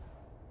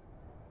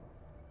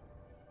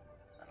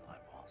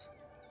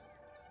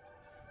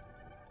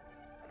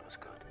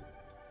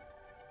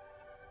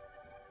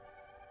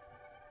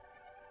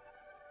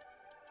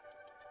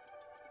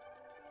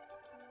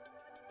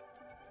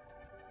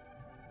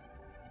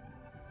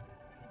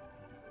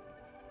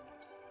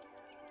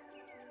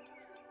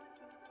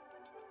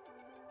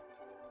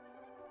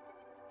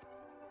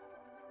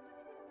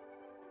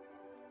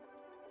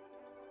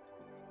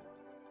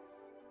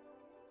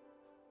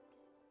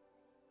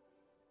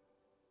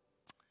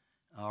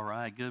All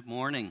right, good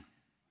morning.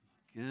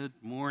 Good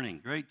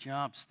morning. Great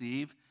job,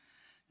 Steve,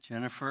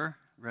 Jennifer,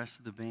 rest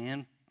of the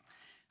band.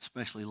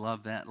 Especially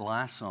loved that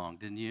last song,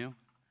 didn't you?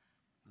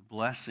 The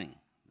blessing,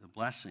 the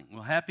blessing.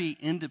 Well, happy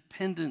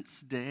Independence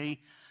Day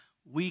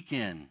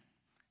weekend.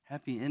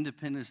 Happy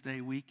Independence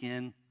Day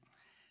weekend.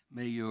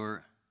 May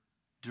your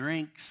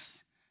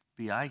drinks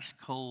be ice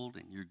cold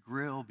and your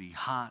grill be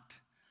hot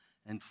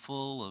and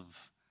full of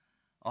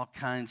all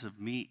kinds of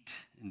meat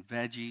and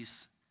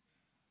veggies.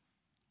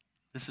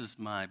 This is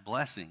my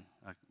blessing,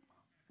 a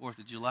 4th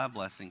of July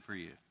blessing for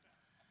you.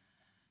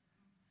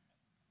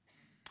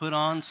 Put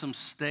on some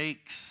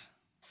steaks.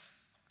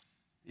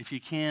 If you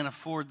can't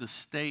afford the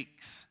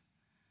steaks,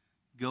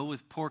 go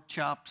with pork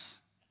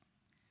chops.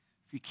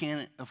 If you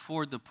can't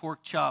afford the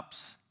pork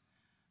chops,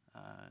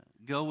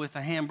 go with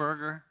a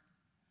hamburger.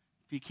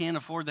 If you can't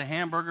afford the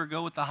hamburger,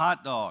 go with the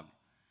hot dog.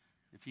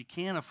 If you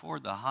can't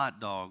afford the hot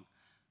dog,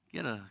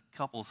 get a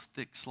couple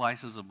thick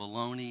slices of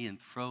bologna and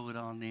throw it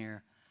on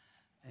there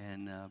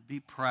and be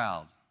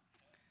proud.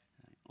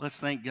 Let's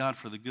thank God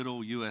for the good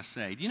old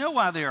USA. Do you know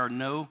why there are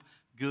no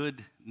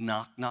good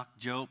knock-knock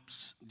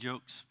jokes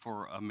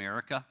for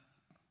America?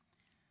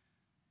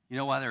 You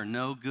know why there are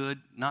no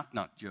good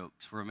knock-knock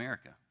jokes for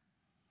America?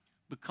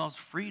 Because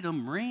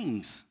freedom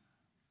rings.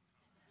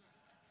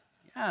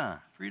 Yeah,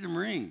 freedom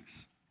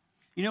rings.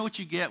 You know what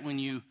you get when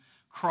you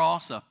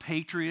cross a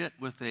patriot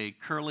with a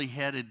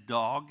curly-headed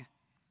dog?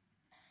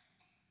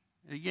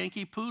 A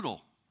Yankee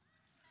Poodle.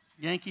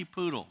 Yankee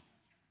Poodle.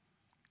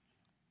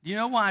 Do you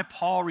know why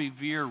Paul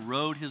Revere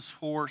rode his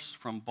horse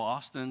from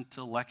Boston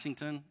to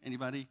Lexington?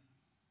 Anybody?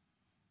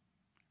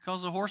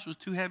 Because the horse was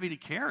too heavy to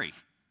carry.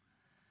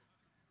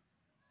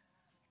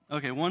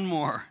 Okay, one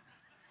more.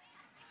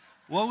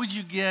 What would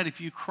you get if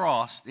you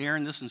crossed,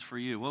 Aaron, this one's for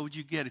you. What would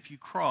you get if you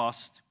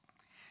crossed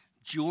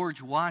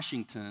George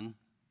Washington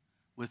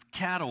with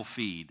cattle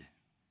feed?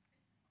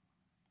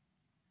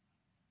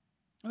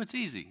 Oh, it's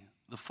easy.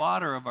 The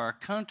fodder of our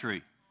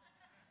country.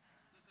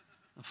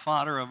 The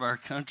fodder of our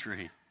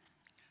country.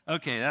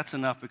 Okay, that's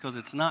enough because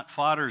it's not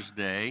Father's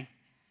Day.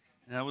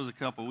 That was a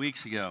couple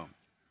weeks ago.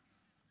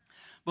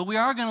 But we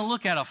are going to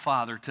look at a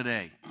father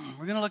today.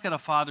 We're going to look at a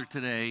father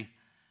today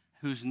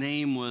whose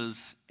name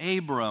was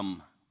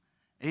Abram.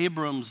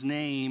 Abram's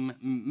name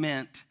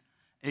meant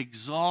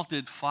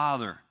exalted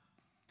father.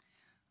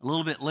 A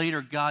little bit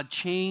later, God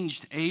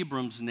changed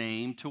Abram's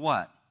name to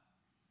what?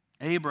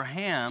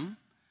 Abraham,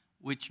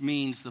 which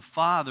means the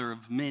father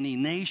of many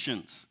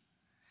nations.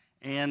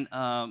 And,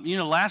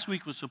 last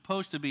week was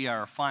supposed to be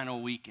our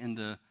final week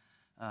in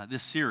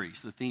this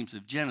series, the themes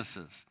of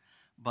Genesis.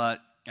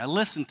 But I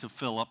listened to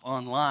Philip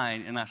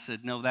online, and I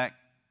said, no, that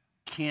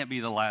can't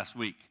be the last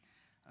week.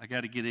 I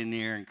got to get in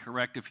there and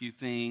correct a few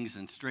things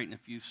and straighten a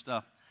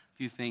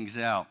few things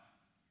out.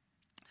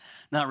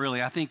 Not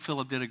really. I think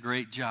Philip did a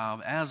great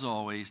job, as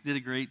always, did a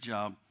great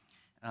job.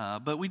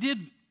 But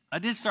I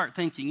did start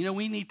thinking,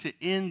 we need to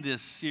end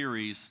this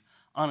series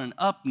on an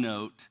up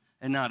note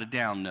and not a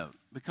down note.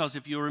 Because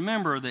if you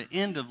remember the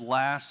end of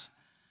last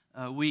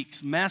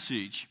week's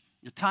message,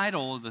 the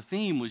title of the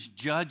theme was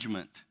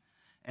Judgment.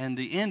 And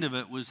the end of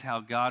it was how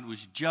God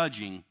was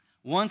judging,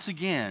 once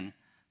again,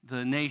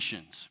 the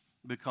nations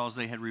because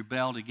they had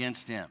rebelled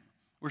against him.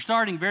 We're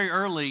starting very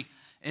early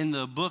in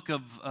the book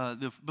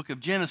of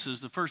Genesis,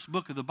 the first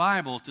book of the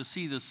Bible, to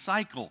see the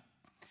cycle.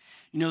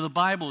 The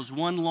Bible is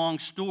one long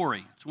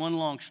story. It's one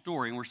long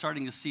story, and we're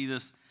starting to see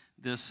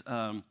this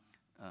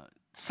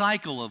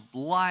cycle of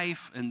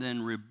life and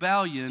then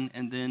rebellion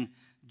and then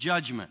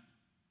judgment.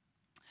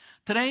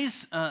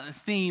 Today's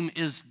theme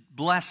is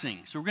blessing.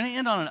 So we're going to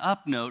end on an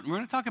up note, and we're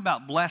going to talk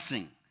about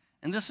blessing.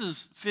 And this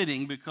is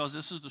fitting because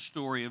this is the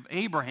story of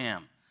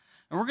Abraham.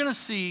 And we're going to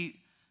see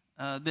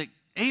that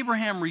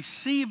Abraham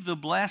received the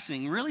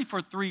blessing really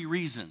for 3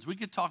 reasons. We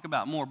could talk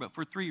about more, but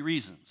for 3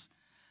 reasons.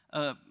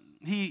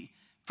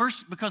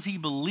 First, because he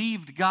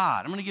believed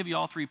God. I'm going to give you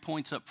all 3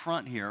 points up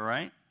front here, all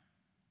right?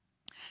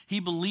 He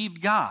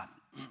believed God.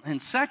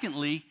 And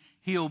secondly,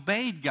 he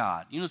obeyed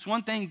God. It's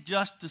one thing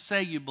just to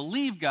say you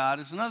believe God.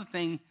 It's another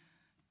thing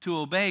to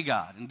obey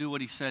God and do what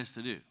he says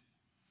to do.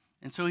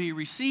 And so he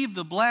received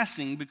the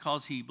blessing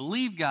because he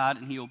believed God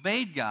and he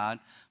obeyed God,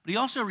 but he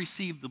also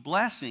received the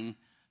blessing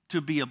to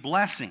be a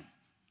blessing.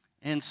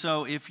 And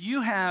so if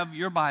you have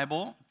your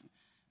Bible,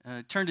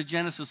 turn to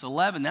Genesis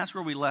 11. That's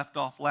where we left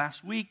off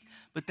last week.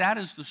 But that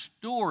is the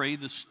story,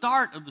 the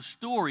start of the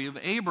story of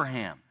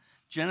Abraham.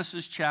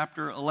 Genesis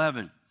chapter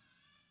 11.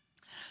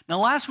 Now,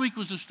 last week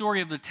was the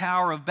story of the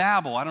Tower of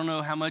Babel. I don't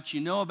know how much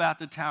you know about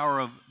the Tower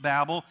of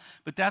Babel,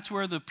 but that's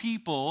where the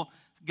people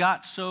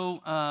got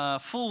so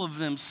full of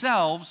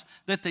themselves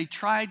that they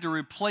tried to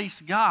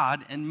replace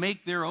God and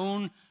make their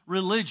own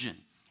religion.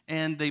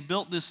 And they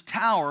built this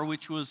tower,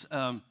 which was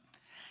kind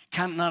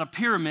of not a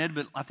pyramid,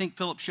 but I think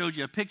Philip showed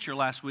you a picture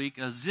last week,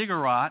 a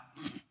ziggurat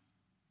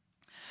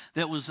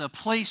that was a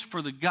place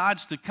for the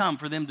gods to come,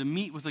 for them to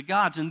meet with the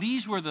gods. And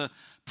these were the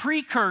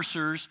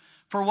precursors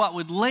for what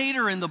would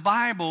later in the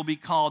Bible be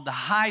called the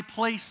high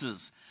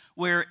places,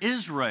 where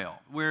Israel,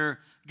 where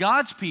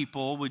God's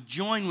people would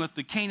join with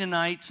the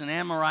Canaanites and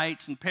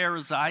Amorites and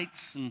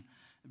Perizzites and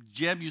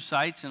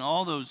Jebusites and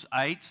all those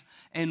ites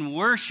and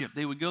worship.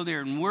 They would go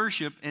there and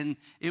worship, and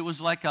it was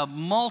like a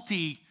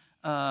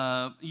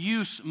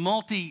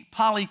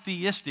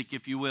polytheistic,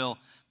 if you will,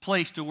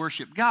 place to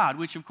worship God,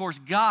 which of course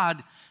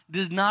God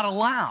did not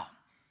allow.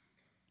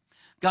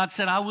 God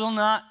said,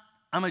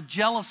 I'm a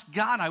jealous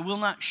God. I will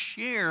not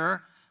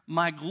share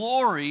my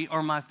glory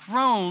or my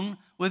throne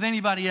with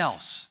anybody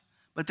else.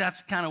 But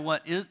that's kind of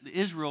what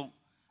Israel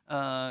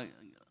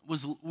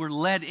were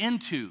led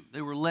into.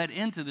 They were led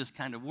into this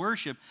kind of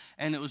worship,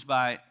 and it was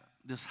by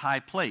this high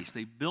place.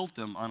 They built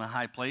them on a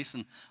high place,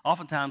 and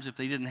oftentimes if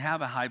they didn't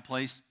have a high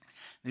place,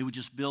 they would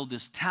just build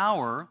this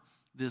tower,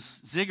 this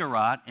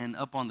ziggurat, and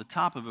up on the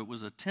top of it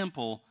was a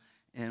temple,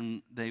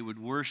 and they would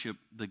worship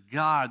the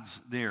gods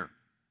there.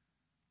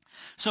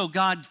 So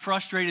God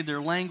frustrated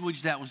their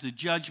language. That was the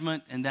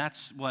judgment, and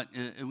that's what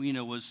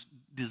was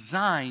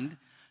designed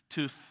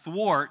to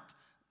thwart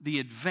the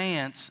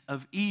advance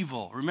of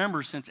evil.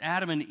 Remember, since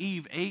Adam and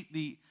Eve ate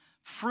the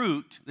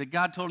fruit that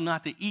God told them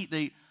not to eat,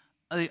 they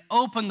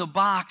opened the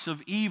box of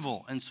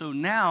evil. And so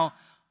now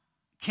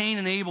Cain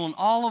and Abel and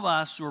all of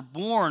us were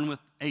born with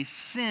a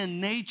sin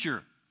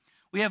nature.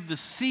 We have the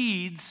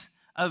seeds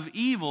of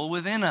evil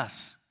within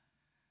us,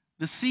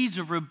 the seeds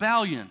of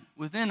rebellion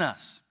within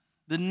us,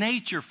 the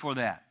nature for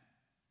that.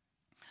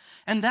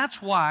 And that's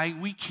why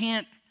we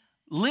can't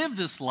live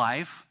this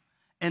life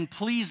and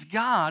please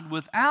God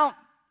without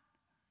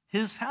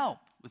His help,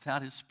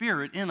 without His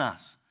Spirit in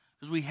us.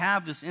 Because we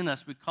have this in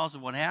us because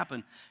of what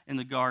happened in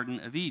the Garden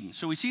of Eden.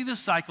 So we see this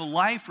cycle: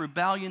 life,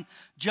 rebellion,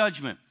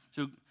 judgment.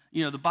 So,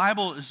 the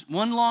Bible is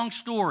one long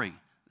story.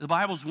 The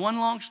Bible's one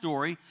long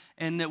story,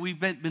 and that we've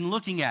been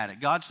looking at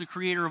it. God's the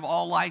creator of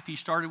all life. He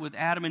started with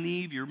Adam and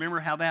Eve. You remember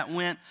how that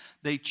went?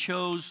 They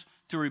chose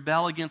to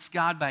rebel against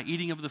God by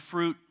eating of the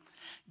fruit.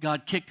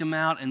 God kicked them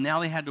out, and now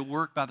they had to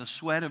work by the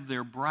sweat of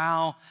their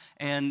brow,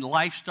 and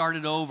life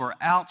started over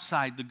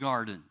outside the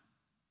garden.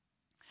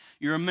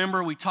 You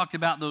remember we talked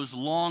about those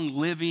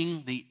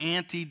long-living, the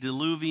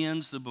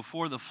antediluvians, the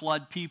before the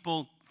flood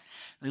people.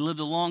 They lived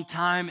a long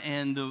time,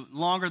 and the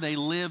longer they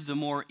lived, the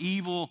more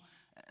evil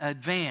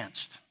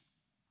advanced.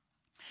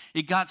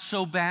 It got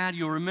so bad,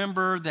 you'll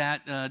remember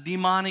that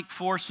demonic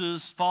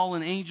forces,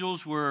 fallen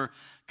angels, were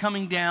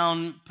coming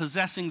down,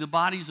 possessing the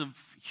bodies of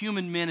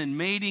human men and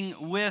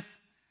mating with,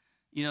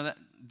 that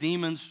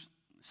demons.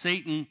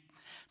 Satan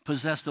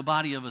possessed the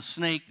body of a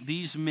snake.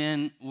 These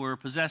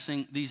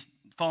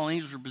fallen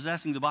angels were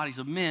possessing the bodies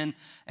of men,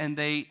 and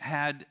they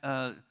had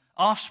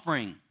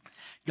offspring.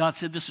 God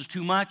said, this is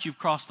too much. You've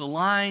crossed the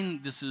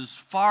line. This is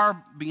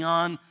far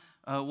beyond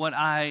what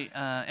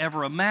I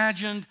ever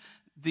imagined.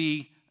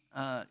 Every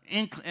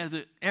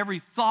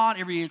thought,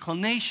 every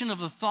inclination of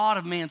the thought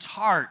of man's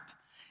heart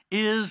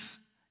is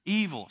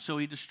evil. So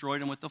He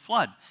destroyed them with the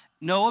flood.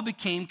 Noah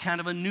became kind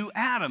of a new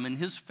Adam, and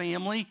his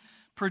family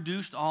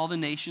produced all the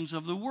nations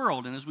of the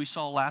world. And as we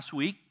saw last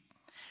week,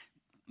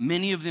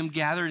 many of them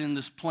gathered in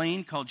this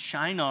plain called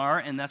Shinar,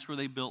 and that's where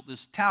they built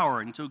this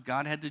tower. And so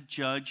God had to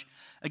judge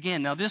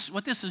again. Now,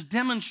 what this is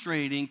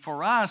demonstrating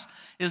for us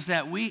is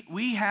that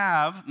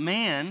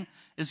man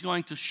is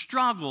going to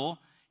struggle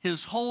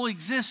his whole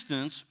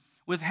existence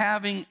with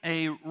having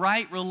a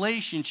right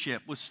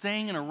relationship, with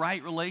staying in a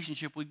right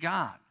relationship with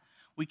God.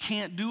 We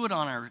can't do it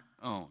on our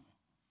own.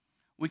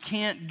 We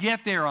can't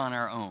get there on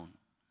our own.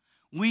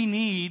 We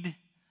need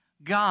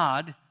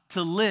God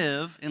to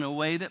live in a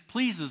way that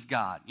pleases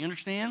God. You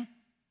understand?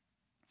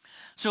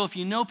 So if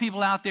you know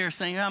people out there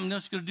saying, I'm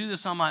just going to do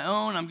this on my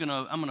own, I'm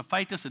going to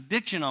fight this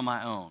addiction on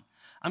my own.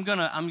 I'm going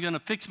to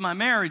fix my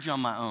marriage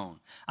on my own.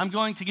 I'm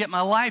going to get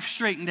my life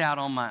straightened out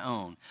on my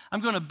own.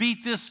 I'm going to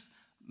beat this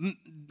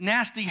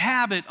nasty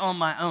habit on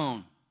my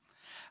own.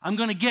 I'm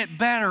going to get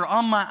better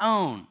on my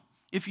own.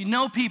 If you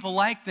know people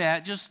like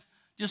that, just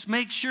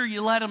make sure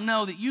you let them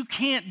know that you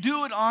can't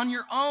do it on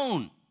your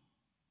own.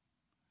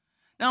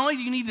 Not only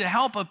do you need the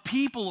help of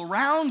people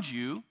around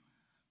you,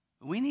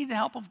 but we need the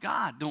help of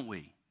God, don't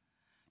we?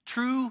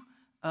 True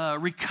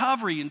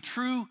recovery and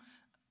true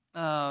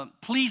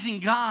pleasing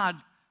God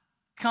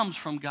comes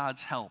from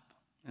God's help.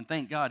 And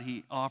thank God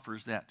He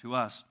offers that to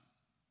us.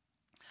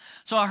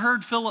 So I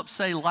heard Philip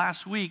say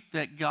last week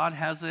that God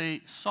has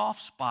a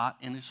soft spot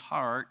in His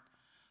heart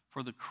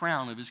for the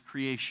crown of His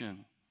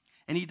creation.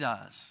 And He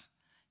does.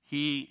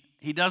 He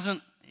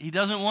doesn't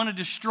want to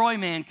destroy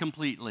man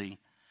completely.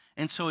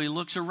 And so He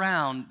looks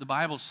around. The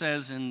Bible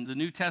says in the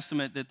New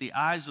Testament that the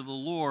eyes of the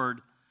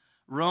Lord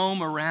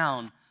roam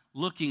around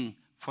looking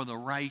for the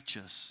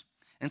righteous.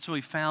 And so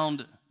He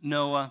found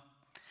Noah.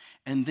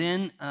 And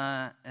then,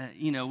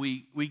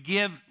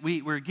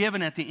 we're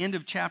given at the end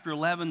of chapter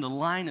 11 the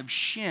line of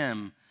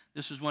Shem.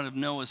 This is one of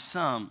Noah's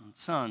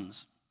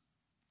sons.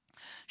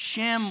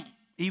 Shem,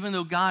 even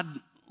though God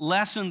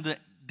lessened the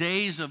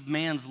days of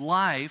man's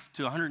life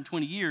to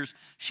 120 years,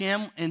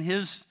 Shem and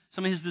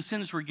some of his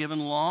descendants were given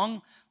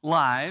long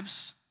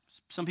lives.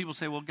 Some people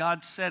say, well,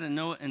 God said in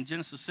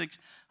Genesis 6,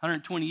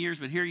 120 years,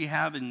 but here you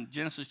have in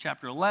Genesis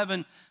chapter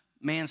 11,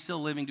 man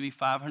still living to be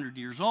 500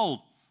 years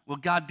old. Well,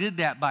 God did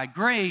that by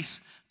grace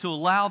to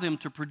allow them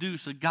to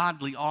produce a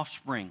godly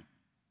offspring.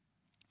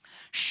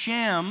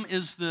 Shem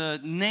is the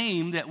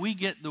name that we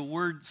get the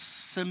word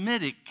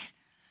Semitic.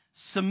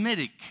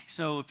 Semitic.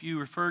 So if you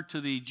refer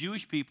to the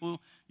Jewish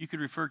people, you could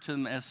refer to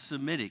them as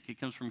Semitic. It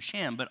comes from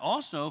Shem. But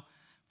also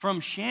from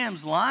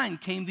Shem's line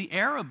came the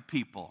Arab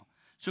people.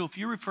 So if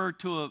you refer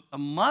to a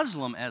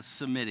Muslim as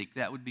Semitic,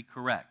 that would be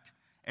correct.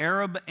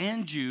 Arab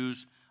and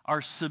Jews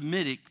are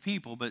Semitic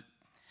people, but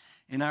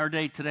in our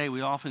day today,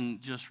 we often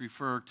just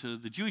refer to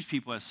the Jewish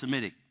people as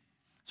Semitic.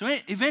 So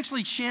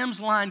eventually, Shem's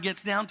line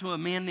gets down to a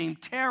man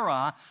named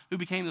Terah, who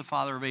became the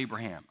father of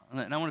Abraham.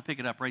 And I want to pick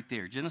it up right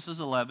there, Genesis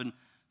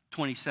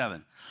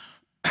 11:27.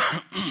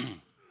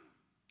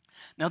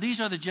 Now, these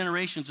are the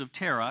generations of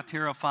Terah.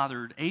 Terah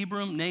fathered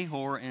Abram,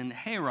 Nahor, and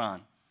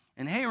Haran.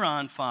 And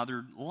Haran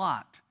fathered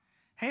Lot.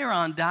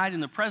 Haran died in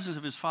the presence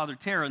of his father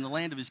Terah in the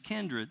land of his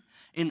kindred,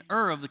 in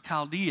Ur of the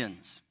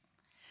Chaldeans.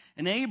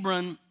 And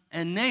Abram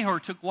and Nahor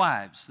took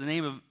wives. The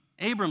name of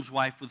Abram's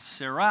wife was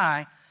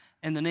Sarai,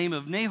 and the name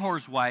of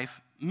Nahor's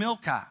wife,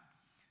 Milcah.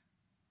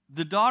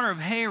 The daughter of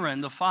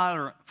Haran, the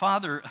father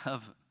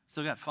of,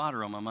 still got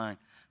father on my mind,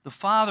 the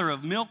father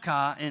of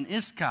Milcah and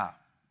Iscah.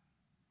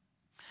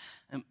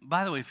 And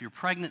by the way, if you're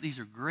pregnant, these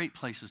are great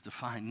places to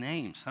find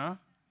names, huh?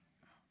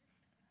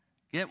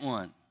 Get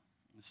one.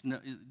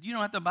 You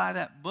don't have to buy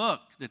that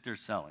book that they're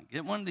selling.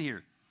 Get one to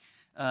hear.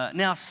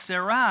 Now,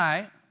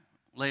 Sarai,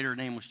 later her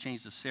name was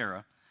changed to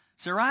Sarah.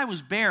 Sarai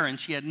was barren.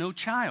 She had no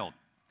child.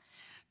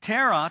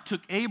 Terah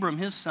took Abram,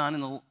 his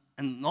son,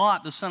 and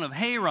Lot, the son of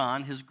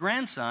Haran, his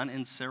grandson,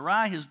 and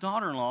Sarai, his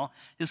daughter-in-law,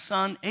 his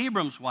son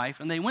Abram's wife,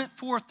 and they went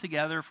forth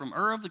together from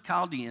Ur of the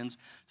Chaldeans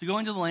to go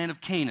into the land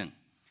of Canaan.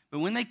 But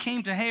when they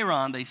came to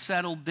Haran, they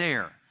settled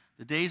there.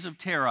 The days of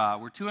Terah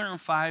were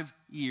 205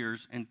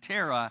 years, and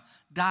Terah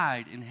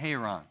died in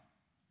Haran.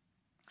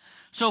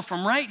 So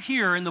from right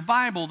here in the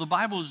Bible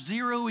is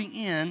zeroing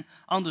in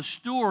on the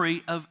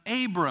story of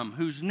Abram,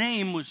 whose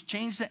name was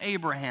changed to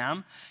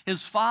Abraham.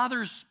 His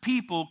father's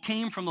people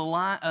came from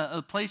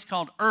a place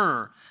called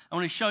Ur. I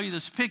want to show you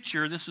this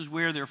picture. This is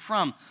where they're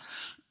from.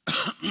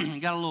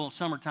 Got a little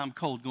summertime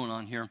cold going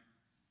on here.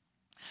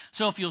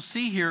 So if you'll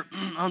see here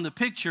on the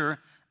picture,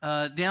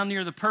 down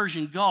near the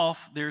Persian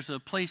Gulf, there's a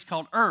place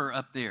called Ur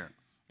up there.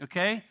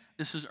 Okay?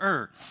 This is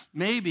Ur.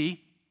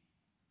 Maybe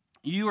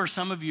you or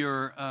some of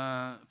your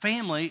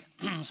family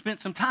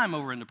spent some time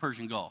over in the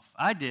Persian Gulf.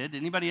 I did.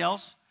 Anybody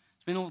else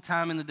spend a little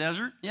time in the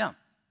desert? Yeah.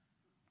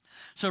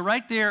 So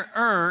right there,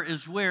 Ur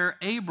is where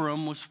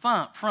Abram was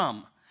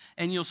from.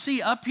 And you'll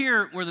see up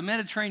here where the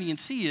Mediterranean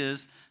Sea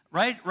is,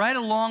 right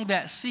along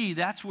that sea,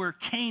 that's where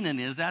Canaan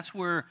is. That's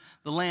where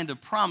the land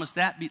of promise,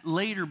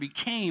 later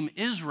became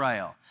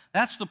Israel.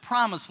 That's the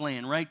promised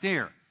land right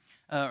there.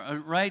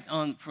 Right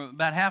on from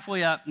about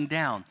halfway up and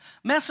down.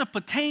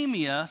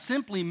 Mesopotamia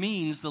simply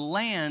means the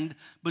land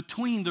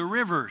between the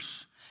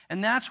rivers.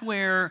 And that's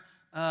where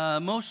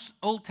most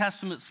Old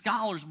Testament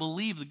scholars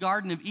believe the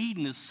Garden of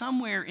Eden is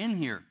somewhere in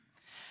here.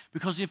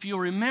 Because if you'll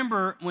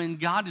remember, when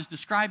God is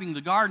describing the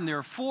garden, there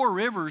are 4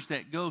 rivers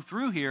that go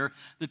through here.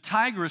 The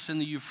Tigris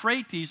and the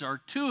Euphrates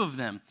are 2 of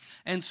them.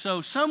 And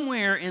so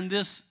somewhere in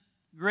this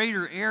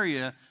greater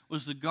area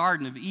was the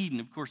Garden of Eden.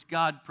 Of course,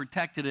 God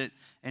protected it,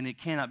 and it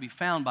cannot be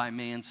found by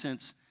man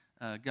since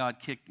God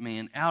kicked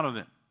man out of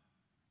it.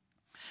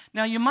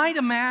 Now, you might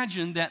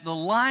imagine that the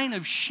line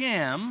of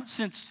Shem,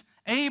 since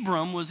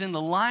Abram was in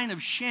the line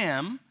of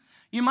Shem,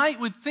 you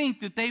would think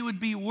that they would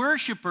be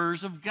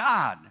worshipers of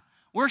God,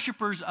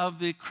 worshipers of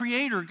the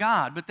Creator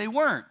God, but they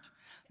weren't.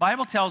 The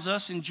Bible tells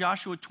us in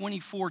Joshua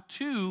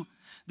 24:2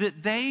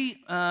 that they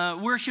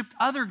worshiped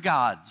other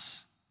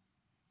gods.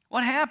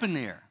 What happened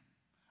there?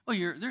 Well,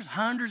 there's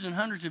hundreds and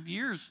hundreds of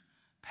years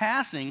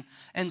passing,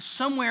 and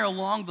somewhere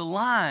along the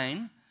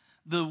line,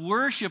 the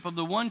worship of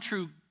the one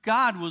true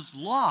God was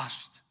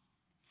lost.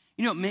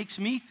 You know, it makes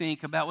me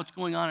think about what's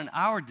going on in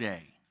our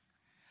day.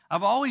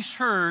 I've always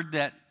heard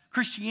that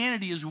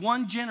Christianity is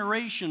one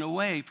generation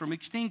away from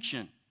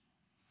extinction.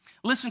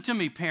 Listen to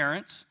me,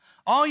 parents.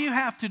 All you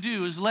have to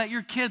do is let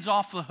your kids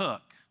off the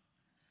hook.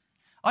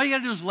 All you got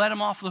to do is let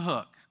them off the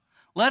hook.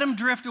 Let them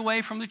drift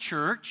away from the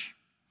church.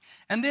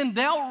 And then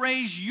they'll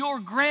raise your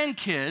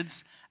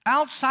grandkids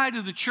outside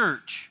of the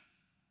church.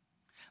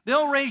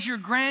 They'll raise your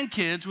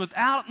grandkids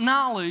without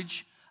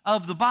knowledge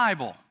of the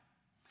Bible.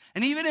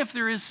 And even if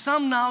there is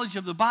some knowledge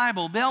of the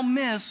Bible, they'll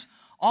miss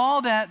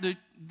all that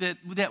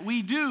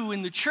we do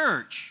in the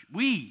church.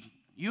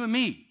 You and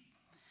me.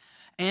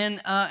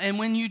 And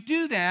when you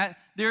do that,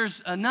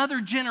 there's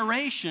another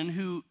generation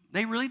who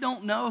they really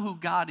don't know who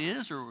God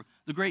is or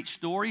the great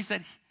stories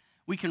that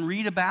we can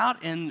read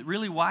about and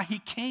really why he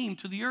came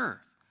to the earth.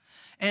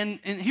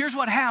 And here's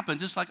what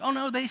happens. It's like, oh,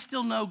 no, they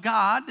still know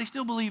God. They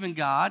still believe in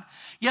God.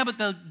 Yeah, but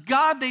the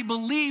God they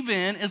believe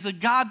in is a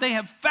God they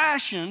have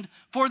fashioned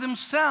for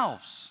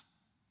themselves.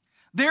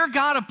 Their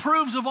God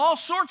approves of all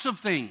sorts of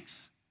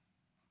things.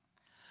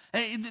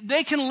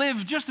 They can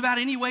live just about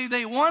any way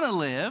they want to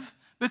live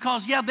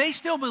because, yeah, they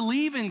still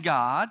believe in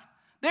God.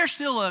 They're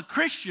still a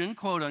Christian,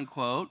 quote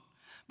unquote,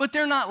 but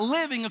they're not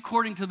living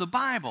according to the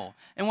Bible.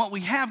 And what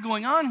we have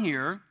going on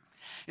here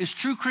is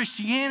true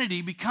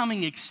Christianity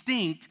becoming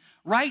extinct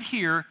right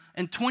here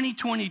in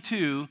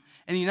 2022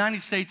 in the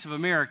United States of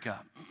America.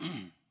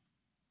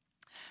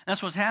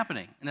 That's what's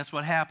happening, and that's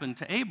what happened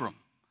to Abram.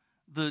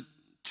 The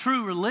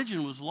true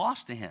religion was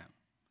lost to him.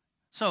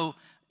 So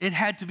it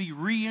had to be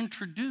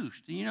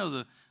reintroduced. You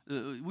know,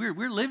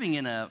 we're living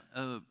in a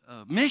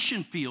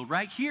mission field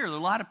right here. There are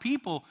a lot of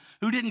people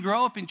who didn't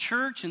grow up in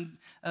church, and,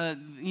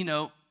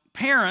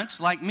 parents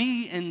like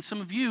me and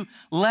some of you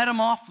let them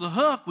off the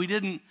hook. We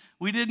didn't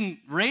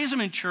raise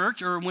them in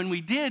church, or when we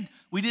did,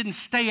 we didn't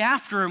stay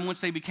after them once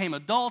they became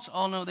adults.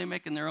 Oh, no, they're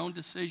making their own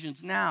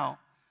decisions now.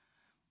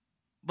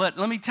 But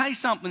let me tell you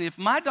something. If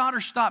my daughter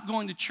stopped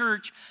going to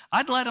church,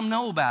 I'd let them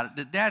know about it,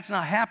 that Dad's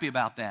not happy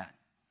about that.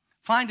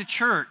 Find a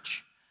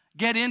church,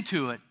 get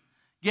into it,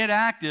 get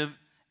active,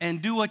 and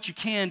do what you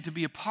can to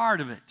be a part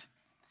of it.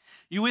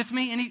 You with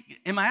me?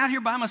 Am I out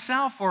here by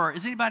myself, or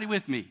is anybody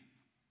with me?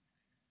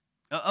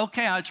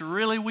 Okay, it's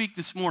really weak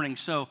this morning,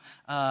 so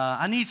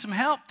I need some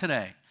help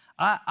today.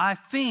 I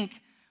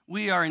think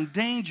we are in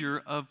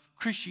danger of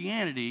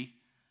Christianity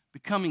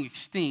becoming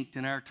extinct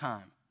in our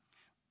time.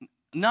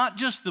 Not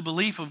just the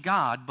belief of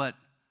God, but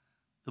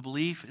the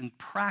belief and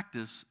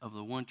practice of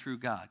the one true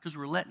God. Because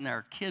we're letting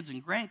our kids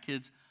and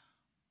grandkids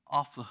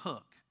off the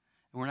hook.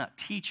 And we're not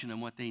teaching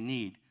them what they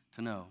need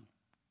to know.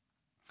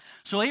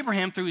 So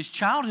Abraham, through his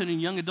childhood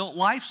and young adult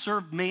life,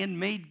 served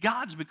man-made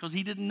gods because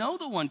he didn't know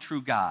the one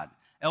true God,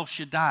 El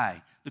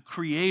Shaddai, the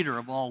creator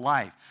of all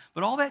life.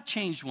 But all that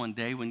changed one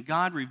day when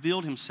God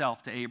revealed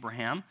himself to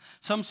Abraham.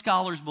 Some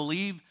scholars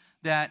believe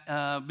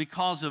that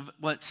because of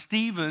what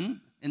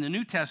Stephen in the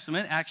New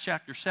Testament, Acts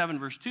chapter 7,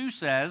 verse 2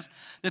 says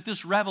that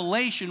this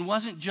revelation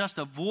wasn't just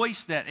a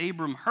voice that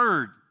Abram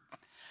heard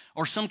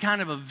or some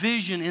kind of a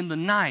vision in the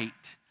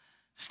night.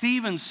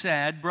 Stephen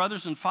said,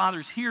 brothers and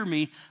fathers, hear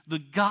me, the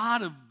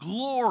God of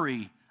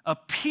glory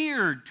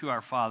appeared to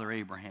our father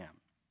Abraham.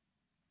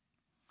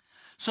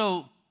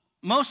 So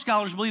most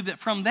scholars believe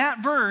that from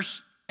that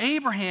verse,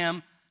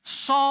 Abraham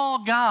saw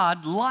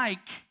God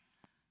like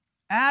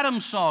Adam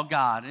saw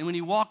God, and when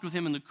he walked with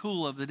him in the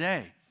cool of the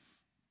day.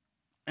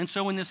 And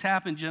so when this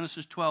happened,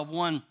 Genesis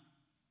 12:1,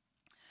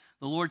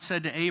 the Lord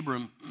said to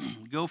Abram,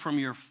 go from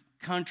your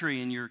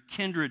country and your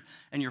kindred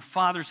and your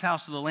father's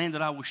house to the land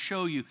that I will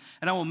show you,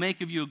 and I will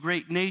make of you a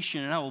great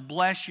nation, and I will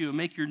bless you and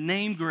make your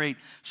name great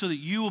so that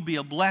you will be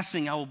a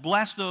blessing. I will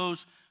bless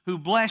those who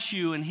bless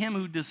you, and him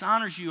who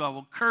dishonors you I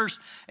will curse,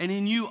 and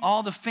in you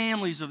all the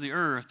families of the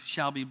earth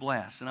shall be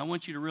blessed. And I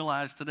want you to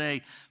realize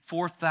today,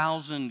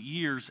 4,000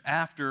 years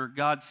after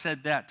God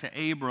said that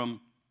to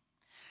Abram,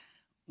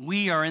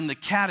 we are in the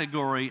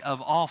category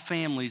of all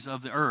families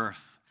of the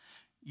earth.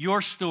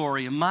 Your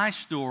story and my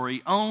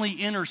story only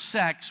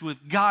intersects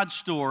with God's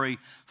story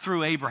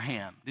through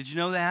Abraham. Did you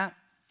know that?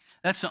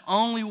 That's the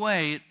only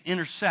way it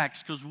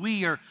intersects, because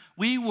we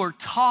were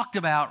talked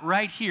about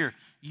right here.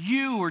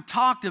 You were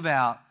talked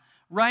about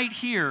right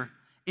here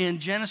in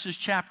Genesis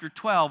chapter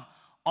 12.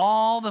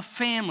 All the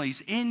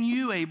families in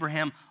you,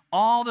 Abraham,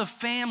 all the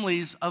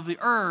families of the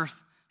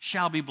earth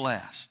shall be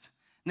blessed.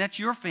 And that's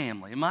your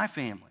family and my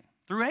family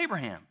through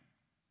Abraham.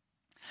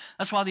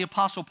 That's why the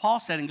Apostle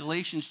Paul said in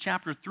Galatians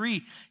chapter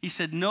 3, he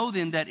said, know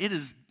then that it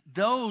is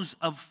those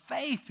of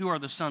faith who are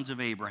the sons of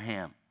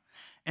Abraham.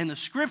 And the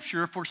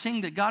scripture,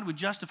 foreseeing that God would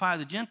justify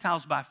the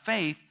Gentiles by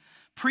faith,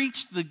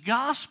 preached the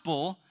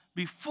gospel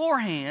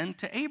beforehand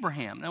to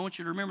Abraham. Now I want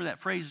you to remember that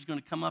phrase is going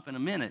to come up in a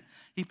minute.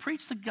 He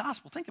preached the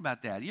gospel. Think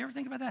about that. You ever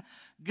think about that?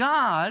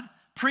 God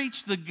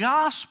preached the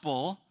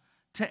gospel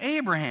to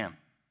Abraham,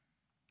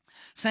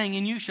 saying,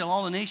 in you shall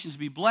all the nations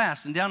be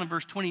blessed. And down in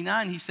verse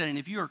 29, he said, and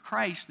if you are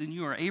Christ, then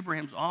you are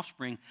Abraham's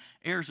offspring,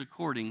 heirs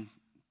according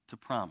to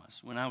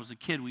promise. When I was a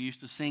kid, we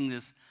used to sing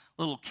this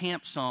little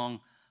camp song,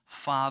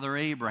 Father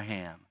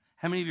Abraham.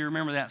 How many of you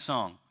remember that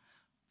song?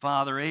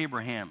 Father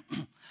Abraham.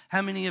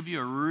 How many of you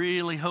are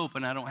really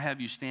hoping I don't have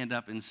you stand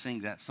up and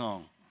sing that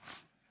song?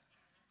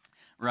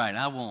 Right,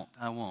 I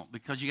won't,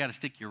 because you got to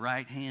stick your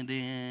right hand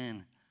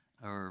in,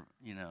 or,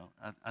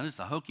 I'm just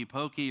a hokey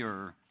pokey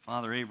or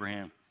Father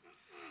Abraham.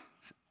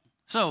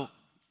 So,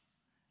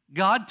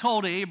 God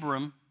told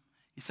Abram,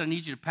 he said, I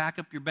need you to pack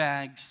up your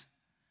bags,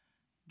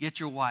 get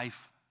your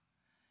wife,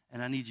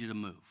 and I need you to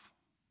move.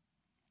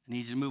 I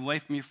need you to move away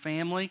from your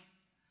family,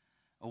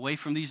 away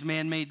from these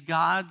man-made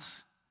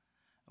gods,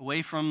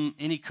 away from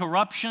any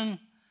corruption.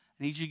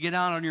 I need you to get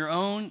out on your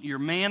own. You're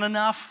man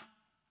enough.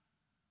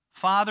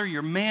 Father,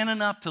 you're man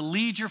enough to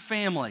lead your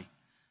family.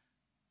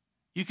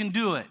 You can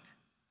do it.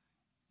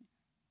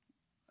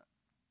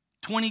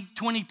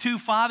 2022,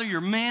 Father,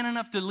 you're man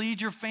enough to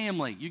lead your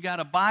family. You got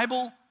a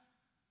Bible.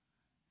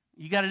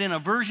 You got it in a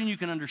version you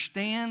can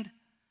understand.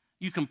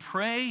 You can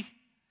pray.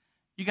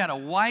 You got a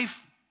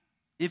wife,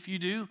 if you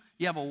do.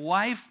 You have a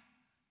wife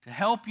to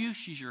help you.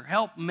 She's your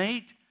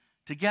helpmate.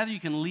 Together you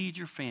can lead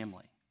your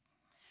family.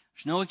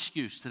 There's no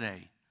excuse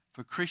today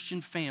for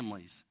Christian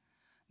families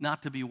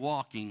not to be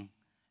walking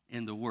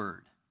in the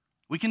Word.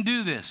 We can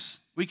do this.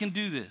 We can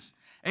do this.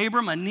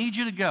 Abram, I need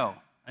you to go.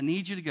 I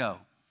need you to go.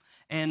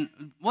 And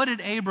what did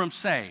Abram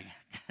say?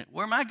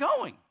 Where am I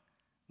going?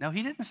 No,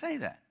 he didn't say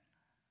that.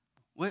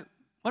 What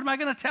am I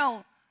going to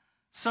tell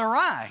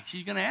Sarai?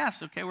 She's going to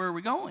ask, okay, where are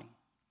we going?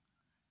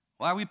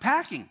 Why are we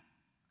packing?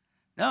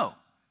 No.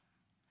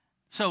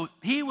 So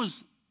he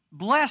was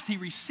blessed. He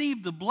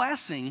received the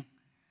blessing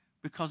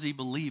because he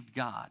believed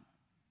God.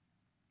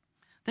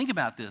 Think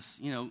about this.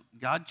 You know,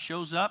 God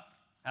shows up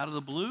out of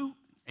the blue.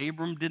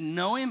 Abram didn't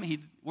know him. He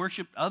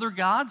worshiped other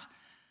gods,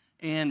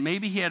 and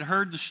maybe he had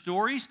heard the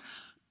stories.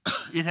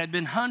 It had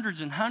been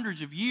hundreds and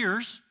hundreds of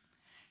years.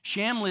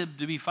 Shem lived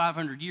to be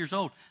 500 years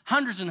old.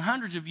 Hundreds and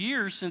hundreds of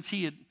years since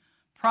he had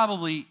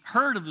probably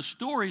heard of the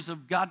stories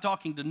of God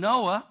talking to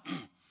Noah,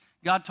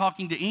 God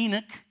talking to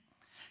Enoch,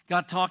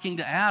 God talking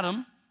to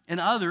Adam and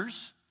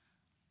others.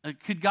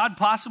 Could God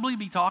possibly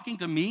be talking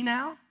to me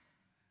now?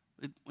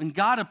 When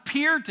God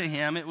appeared to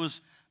him, it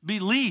was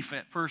belief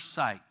at first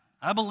sight.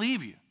 I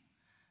believe you.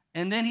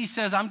 And then he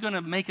says, I'm going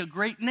to make a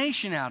great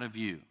nation out of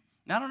you.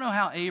 Now, I don't know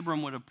how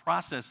Abram would have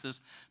processed this,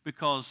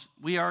 because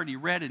we already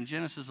read in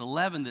Genesis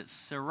 11 that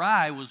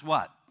Sarai was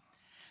what?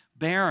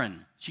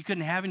 Barren. She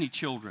couldn't have any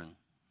children.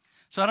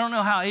 So I don't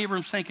know how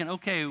Abram's thinking,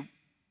 okay,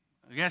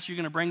 I guess you're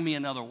going to bring me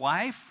another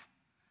wife.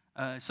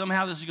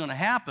 Somehow this is going to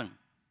happen.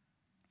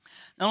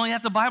 Not only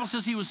that, the Bible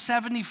says he was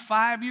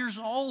 75 years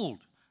old.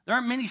 There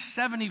aren't many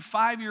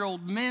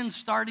 75-year-old men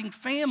starting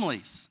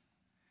families.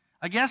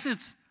 I guess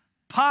it's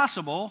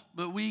possible,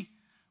 but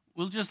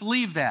we'll just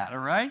leave that, all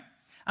right?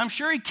 I'm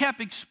sure he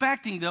kept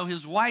expecting, though,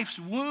 his wife's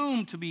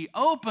womb to be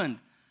opened.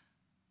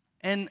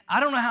 And I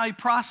don't know how he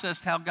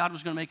processed how God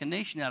was going to make a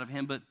nation out of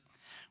him, but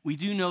we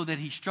do know that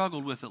he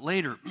struggled with it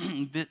later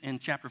in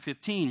chapter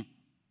 15.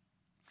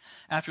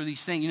 After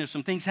these things,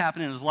 some things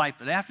happened in his life.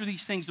 But after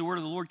these things, the word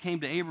of the Lord came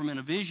to Abram in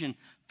a vision.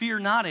 Fear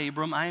not,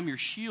 Abram, I am your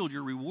shield.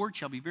 Your reward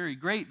shall be very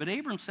great. But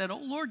Abram said, Oh,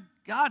 Lord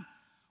God,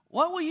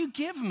 what will you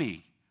give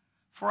me?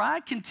 For I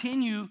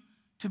continue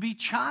to be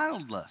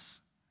childless.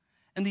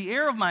 And the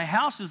heir of my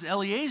house is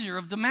Eliezer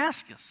of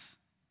Damascus.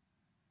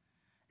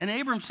 And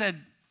Abram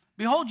said,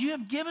 Behold, you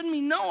have given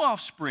me no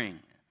offspring,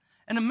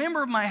 and a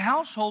member of my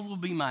household will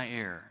be my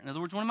heir. In other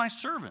words, one of my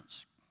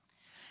servants.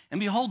 And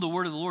behold, the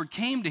word of the Lord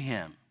came to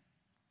him.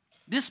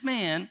 This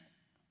man,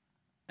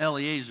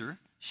 Eliezer,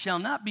 shall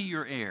not be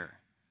your heir.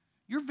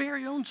 Your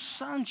very own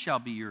son shall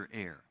be your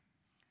heir.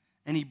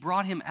 And he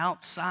brought him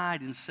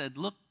outside and said,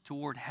 Look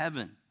toward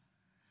heaven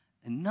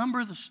and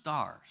number the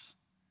stars,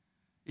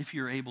 if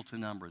you're able to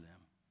number them.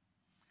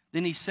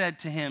 Then he said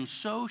to him,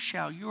 So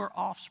shall your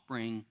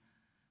offspring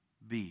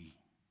be.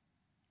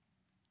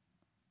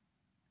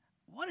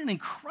 What an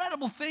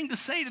incredible thing to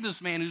say to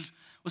this man who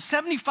was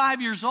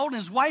 75 years old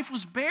and his wife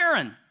was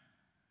barren.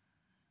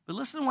 But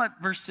listen to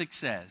what verse 6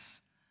 says.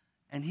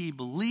 And he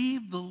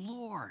believed the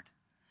Lord,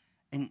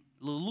 and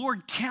the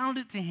Lord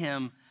counted to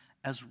him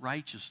as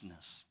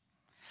righteousness.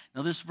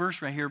 Now this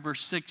verse right here,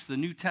 verse 6, the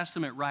New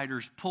Testament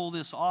writers pull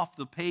this off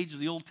the page of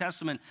the Old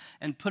Testament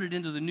and put it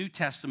into the New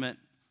Testament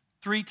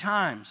 3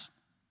 times.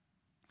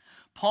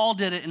 Paul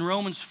did it in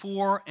Romans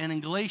 4 and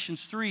in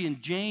Galatians 3,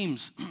 and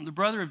James, the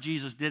brother of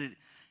Jesus, did it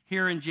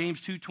here in James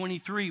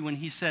 2:23 when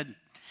he said,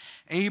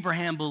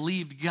 Abraham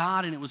believed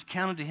God, and it was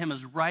counted to him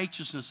as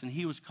righteousness, and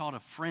he was called a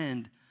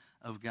friend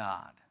of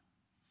God.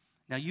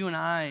 Now, you and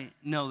I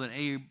know that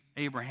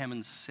Abraham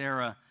and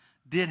Sarah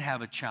did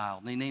have a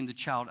child. They named the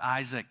child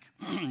Isaac.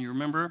 You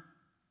remember?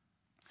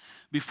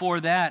 Before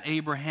that,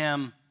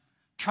 Abraham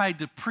tried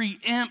to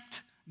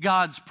preempt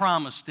God's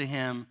promise to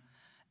him,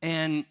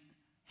 and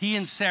he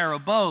and Sarah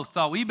both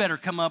thought, we better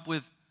come up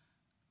with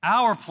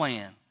our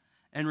plan.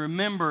 And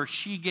remember,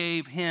 she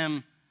gave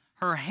him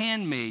her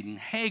handmaiden,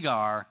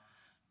 Hagar,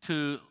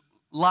 to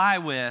lie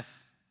with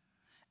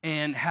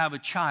and have a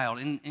child.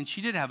 And she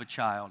did have a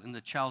child, and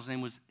the child's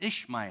name was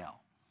Ishmael.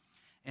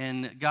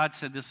 And God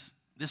said, this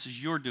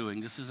is your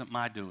doing. This isn't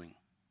my doing.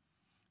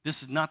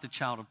 This is not the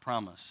child of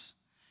promise.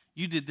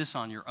 You did this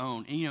on your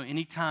own. And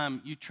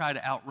anytime you try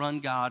to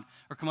outrun God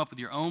or come up with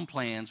your own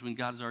plans when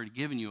God has already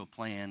given you a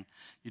plan,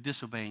 you're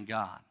disobeying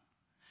God.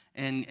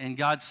 And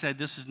God said,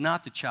 this is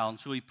not the child. And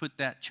so he put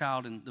that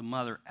child and the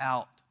mother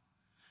out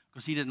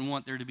because he didn't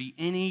want there to be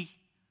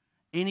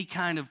any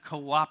kind of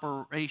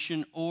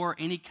cooperation or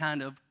any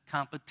kind of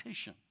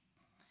competition.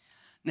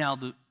 Now,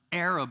 the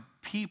Arab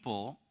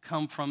people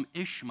come from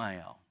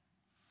Ishmael.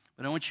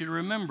 But I want you to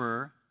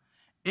remember,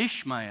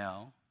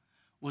 Ishmael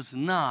was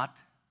not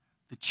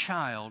the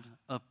child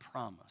of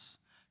promise.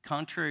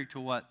 Contrary to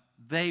what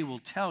they will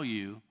tell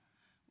you,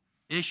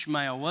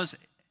 Ishmael was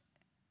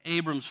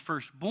Abram's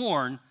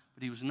firstborn,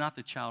 but he was not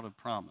the child of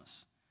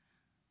promise.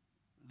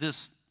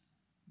 This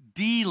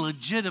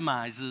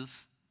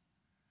delegitimizes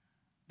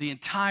the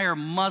entire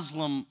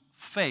Muslim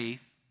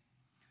faith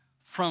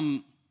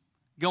from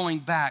going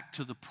back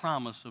to the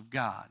promise of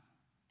God.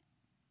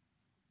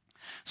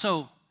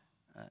 So,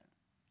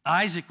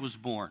 Isaac was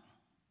born.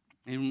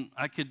 And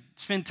I could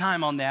spend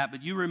time on that,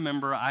 but you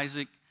remember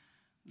Isaac,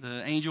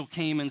 the angel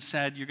came and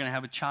said, you're going to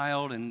have a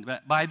child. And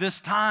by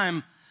this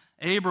time,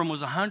 Abram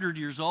was 100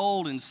 years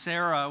old and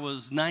Sarah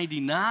was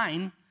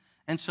 99.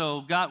 And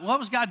so what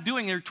was God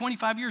doing there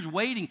 25 years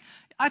waiting?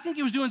 I think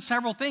he was doing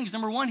several things.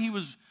 Number one, he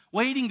was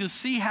waiting to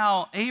see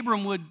how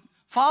Abram would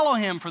follow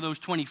him for those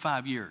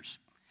 25 years.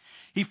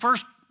 He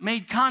first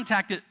made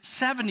contact at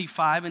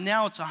 75, and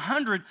now it's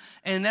 100,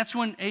 and that's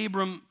when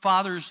Abram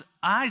fathers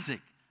Isaac.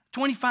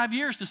 25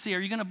 years to see, are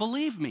you going to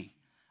believe me?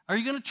 Are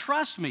you going to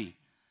trust me?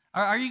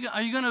 Are you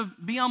going to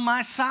be on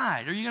my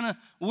side? Are you going to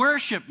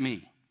worship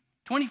me?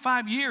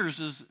 25 years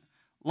is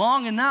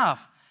long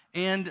enough,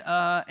 and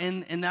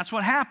that's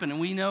what happened.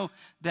 And we know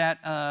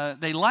that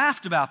they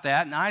laughed about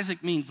that, and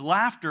Isaac means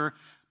laughter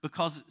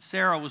because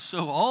Sarah was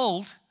so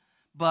old,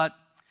 but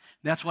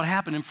that's what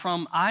happened. And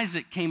from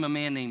Isaac came a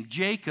man named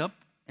Jacob,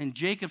 and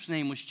Jacob's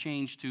name was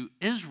changed to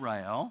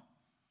Israel,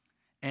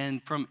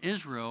 and from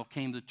Israel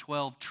came the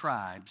 12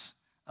 tribes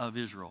of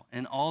Israel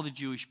and all the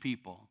Jewish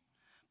people.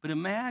 But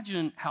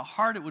imagine how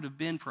hard it would have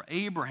been for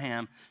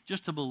Abraham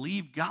just to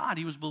believe God.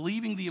 He was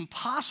believing the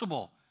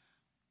impossible.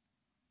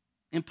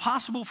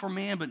 Impossible for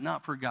man, but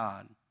not for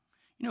God.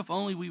 You know, if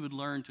only we would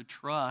learn to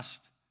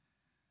trust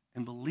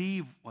and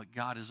believe what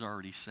God has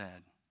already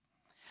said.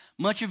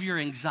 Much of your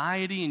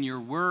anxiety and your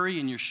worry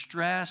and your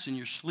stress and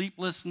your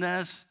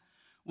sleeplessness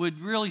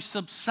would really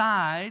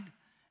subside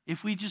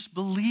if we just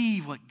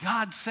believe what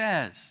God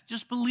says.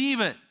 Just believe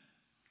it.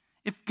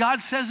 If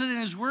God says it in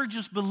his word,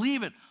 just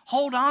believe it.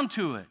 Hold on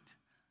to it.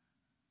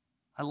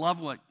 I love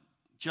what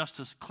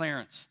Justice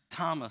Clarence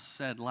Thomas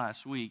said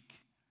last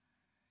week.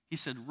 He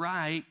said,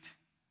 right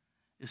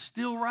is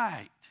still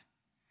right,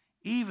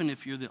 even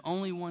if you're the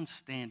only one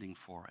standing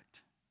for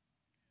it.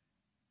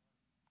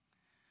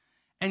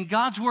 And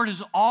God's word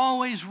is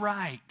always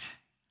right.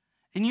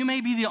 And you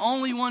may be the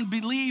only one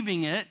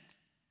believing it,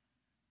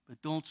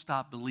 but don't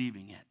stop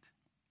believing it.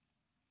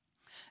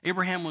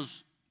 Abraham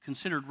was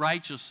considered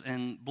righteous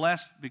and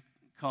blessed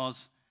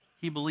because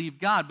he believed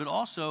God, but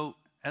also,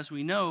 as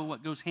we know,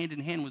 what goes hand in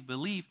hand with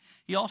belief,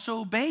 he also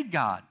obeyed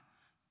God.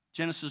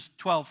 Genesis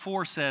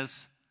 12:4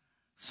 says,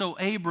 so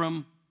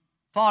Abram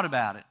thought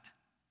about it,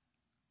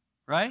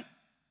 right?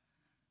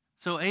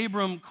 So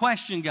Abram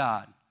questioned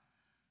God.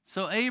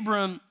 So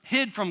Abram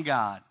hid from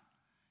God.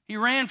 He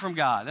ran from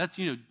God. That's,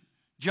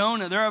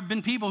 Jonah. There have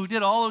been people who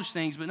did all those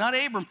things, but not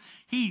Abram.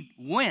 He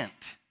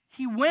went.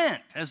 He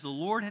went as the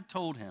Lord had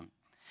told him.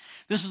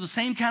 This is the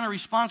same kind of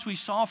response we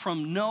saw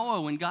from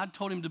Noah when God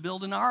told him to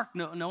build an ark.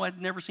 Noah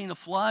had never seen a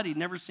flood. He'd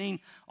never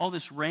seen all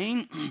this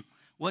rain.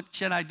 What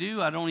should I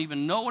do? I don't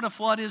even know what a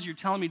flood is. You're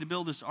telling me to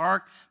build this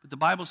ark. But the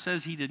Bible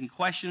says he didn't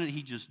question it.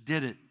 He just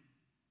did it.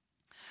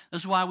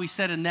 This is why we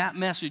said in that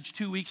message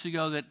 2 weeks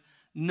ago that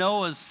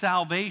Noah's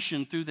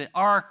salvation through the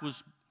ark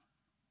was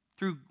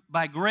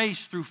by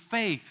grace, through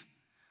faith.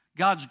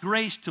 God's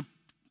grace to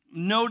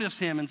notice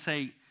him and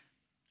say,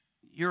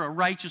 you're a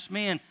righteous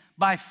man.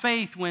 By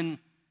faith, when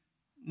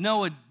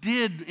Noah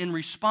did in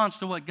response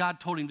to what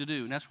God told him to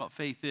do. And that's what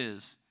faith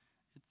is.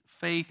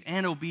 Faith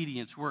and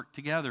obedience work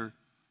together.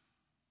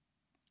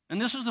 And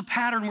this is the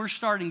pattern we're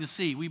starting to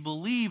see. We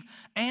believe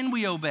and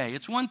we obey.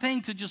 It's one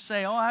thing to just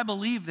say, I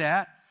believe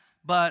that,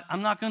 but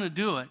I'm not going to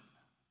do it.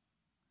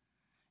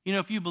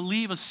 If you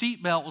believe a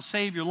seatbelt will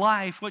save your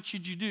life, what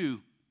should you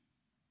do?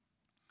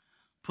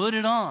 Put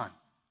it on.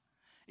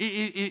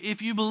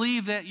 If you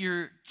believe that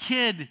your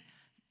kid,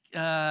 is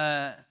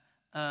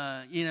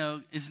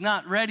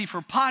not ready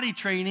for potty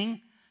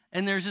training,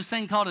 and there's this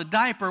thing called a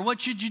diaper,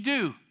 what should you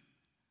do?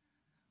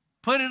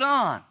 Put it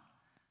on.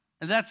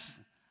 And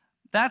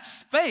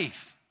that's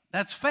faith.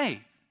 That's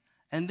faith.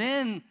 And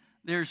then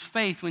there's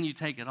faith when you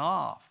take it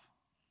off.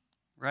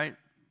 Right,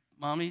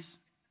 mommies?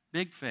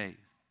 Big faith.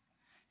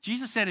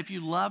 Jesus said, if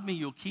you love me,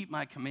 you'll keep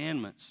my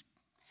commandments.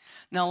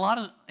 Now, a lot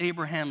of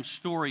Abraham's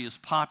story is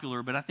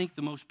popular, but I think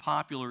the most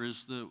popular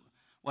is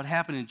what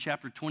happened in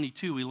chapter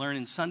 22. We learn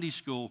in Sunday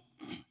school.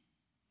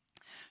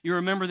 You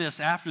remember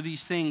this, after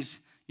these things,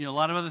 a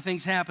lot of other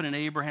things happened in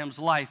Abraham's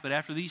life, but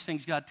after these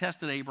things, God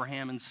tested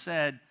Abraham and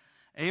said,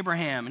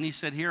 Abraham, and he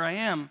said, here I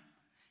am.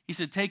 He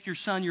said, take your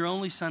son, your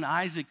only son,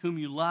 Isaac, whom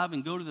you love,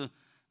 and go to the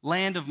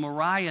land of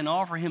Moriah and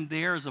offer him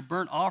there as a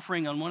burnt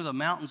offering on one of the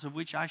mountains of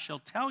which I shall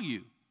tell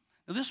you.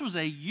 Now, this was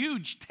a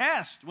huge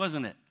test,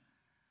 wasn't it?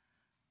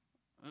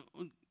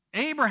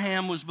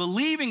 Abraham was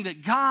believing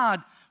that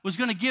God was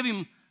going to give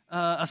him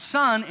a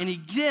son, and he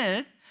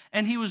did,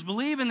 and he was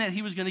believing that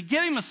he was going to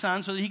give him a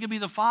son so that he could be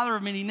the father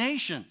of many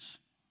nations.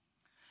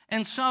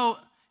 And so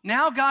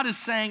now God is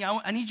saying,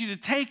 I need you to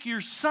take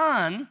your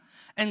son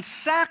and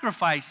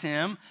sacrifice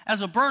him as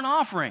a burnt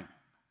offering.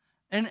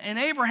 And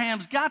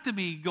Abraham's got to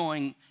be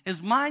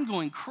his mind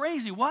going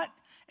crazy. What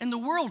in the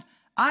world?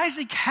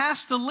 Isaac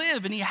has to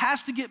live, and he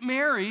has to get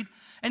married,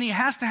 and he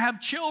has to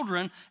have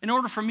children in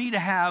order for me to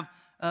have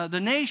the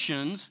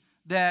nations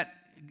that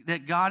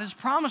God has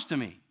promised to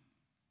me.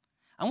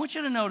 I want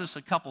you to notice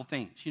a couple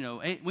things.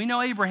 We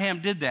know Abraham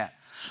did that.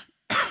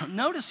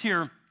 Notice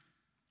here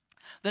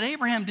that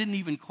Abraham didn't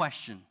even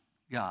question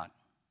God.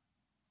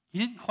 He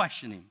didn't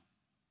question him.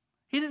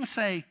 He didn't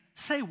say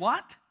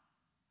what?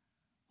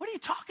 What are you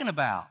talking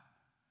about?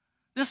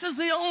 This is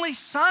the only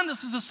son.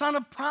 This is the son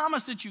of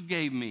promise that you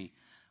gave me.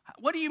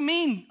 What do you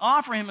mean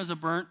offer him as a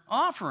burnt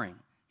offering?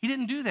 He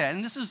didn't do that.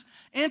 And this is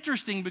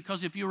interesting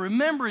because if you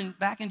remember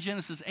back in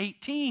Genesis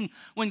 18,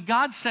 when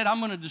God said, I'm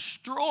going to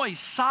destroy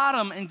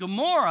Sodom and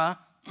Gomorrah,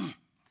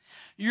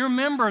 you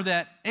remember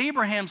that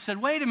Abraham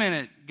said, wait a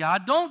minute,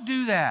 God, don't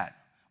do that.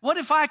 What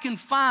if I can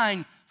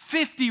find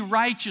 50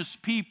 righteous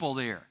people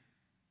there?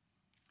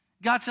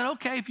 God said,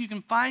 okay, if you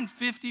can find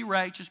 50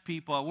 righteous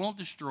people, I won't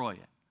destroy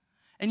it.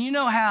 And you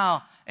know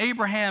how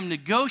Abraham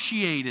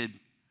negotiated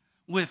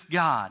with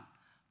God,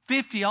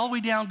 50 all the way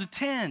down to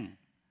 10.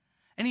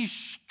 And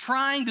he's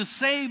trying to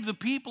save the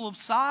people of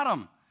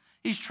Sodom.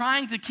 He's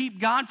trying to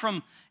keep God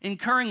from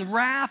incurring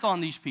wrath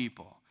on these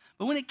people.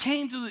 But when it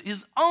came to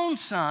his own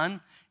son,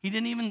 he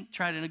didn't even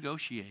try to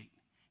negotiate.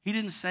 He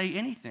didn't say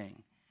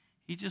anything.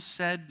 He just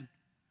said,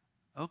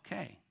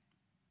 okay.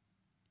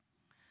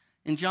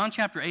 In John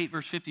chapter 8,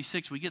 verse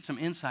 56, we get some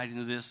insight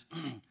into this.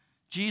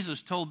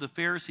 Jesus told the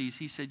Pharisees,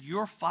 he said,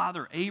 your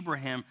father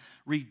Abraham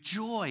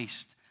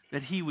rejoiced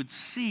that he would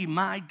see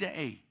my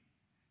day.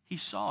 He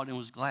saw it and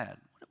was glad.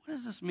 What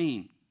does this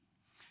mean?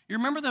 You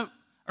remember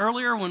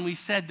earlier when we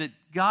said that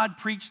God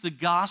preached the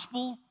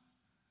gospel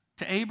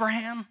to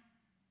Abraham?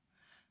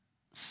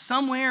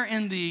 Somewhere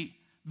in the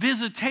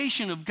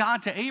visitation of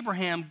God to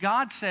Abraham,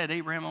 God said,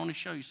 Abraham, I want to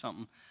show you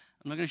something.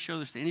 I'm not going to show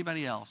this to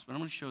anybody else, but I'm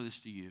going to show this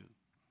to you.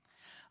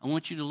 I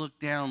want you to look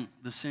down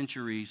the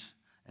centuries,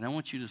 and I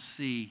want you to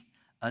see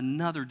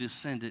another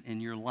descendant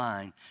in your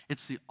line.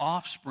 It's the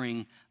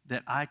offspring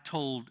that I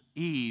told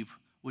Eve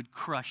would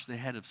crush the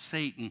head of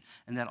Satan,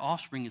 and that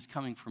offspring is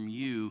coming from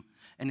you,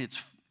 and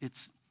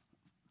it's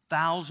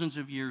thousands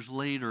of years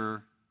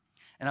later,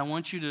 and I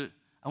want you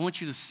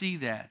to see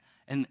that,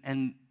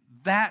 and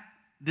that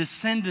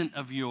descendant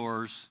of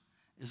yours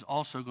is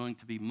also going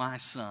to be my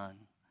son,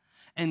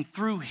 and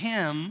through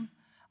him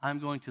I'm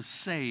going to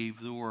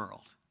save the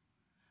world.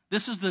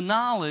 This is the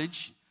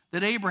knowledge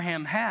that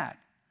Abraham had,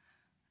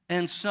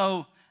 and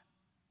so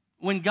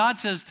when God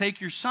says,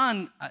 take your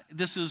son,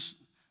 this is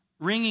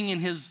ringing in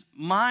his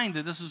mind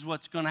that this is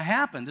what's going to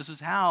happen. This is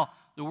how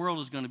the world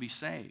is going to be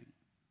saved.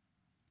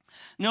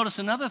 Notice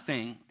another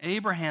thing.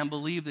 Abraham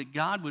believed that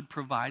God would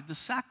provide the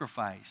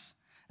sacrifice.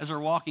 As they're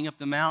walking up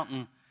the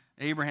mountain,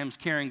 Abraham's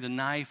carrying the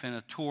knife and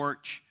a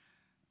torch.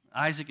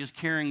 Isaac is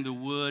carrying the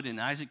wood, and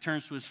Isaac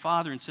turns to his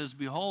father and says,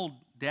 behold,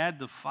 Dad,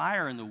 the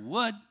fire and the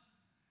wood,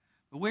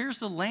 but where's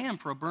the lamb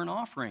for a burnt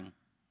offering?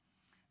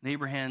 And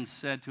Abraham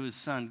said to his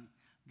son,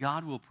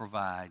 God will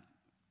provide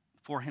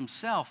for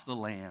himself the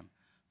lamb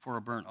for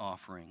a burnt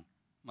offering,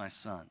 my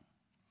son.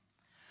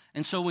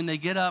 And so when they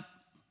get up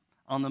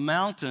on the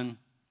mountain,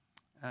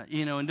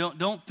 and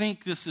don't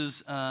think this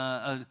is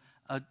a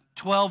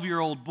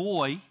 12-year-old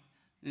boy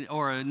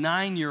or a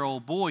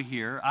 9-year-old boy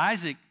here.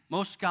 Isaac,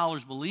 most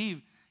scholars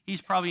believe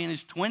he's probably in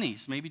his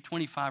 20s, maybe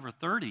 25 or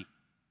 30.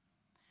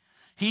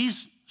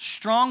 He's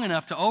strong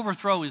enough to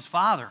overthrow his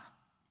father,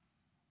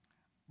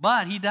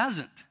 but he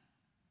doesn't.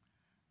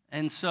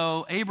 And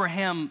so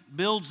Abraham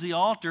builds the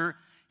altar.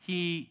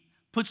 He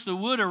puts the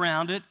wood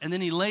around it, and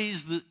then he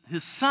lays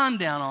his son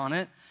down on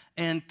it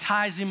and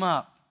ties him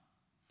up.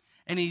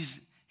 And he's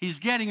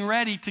getting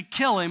ready to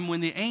kill him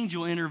when the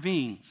angel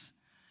intervenes.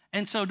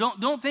 And so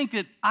don't think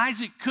that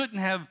Isaac couldn't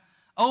have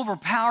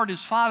overpowered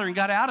his father and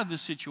got out of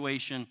this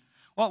situation.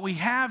 What we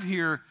have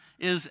here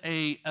is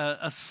a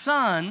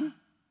son,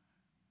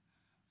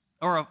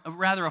 or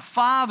rather a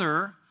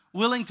father,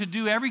 willing to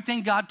do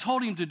everything God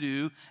told him to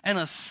do, and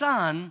a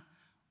son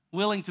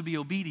willing to be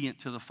obedient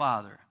to the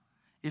father.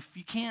 If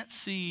you can't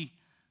see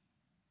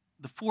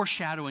the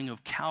foreshadowing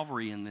of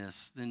Calvary in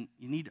this, then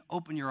you need to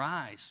open your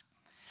eyes.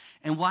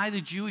 And why the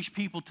Jewish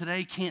people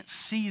today can't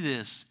see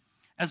this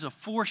as a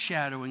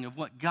foreshadowing of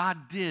what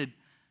God did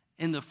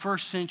in the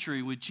first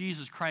century with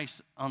Jesus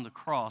Christ on the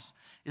cross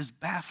is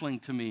baffling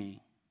to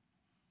me.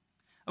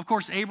 Of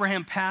course,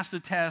 Abraham passed the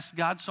test.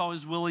 God saw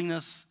his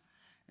willingness,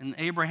 and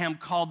Abraham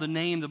called the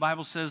name, the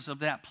Bible says, of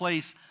that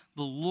place,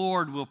 the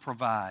Lord will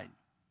provide.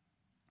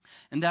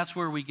 And that's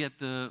where we get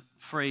the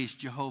phrase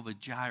Jehovah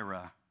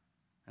Jireh.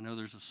 I know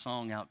there's a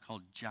song out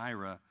called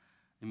Jireh.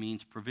 It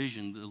means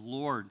provision. The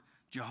Lord,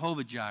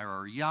 Jehovah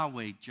Jireh, or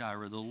Yahweh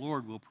Jireh, the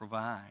Lord will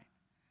provide.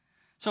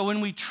 So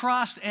when we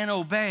trust and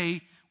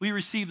obey, we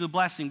receive the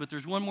blessing. But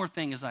there's one more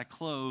thing as I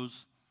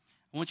close.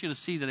 I want you to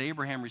see that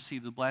Abraham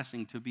received the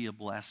blessing to be a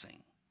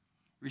blessing.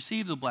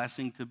 Receive the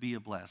blessing to be a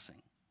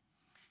blessing.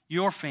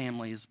 Your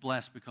family is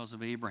blessed because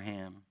of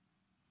Abraham.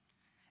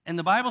 And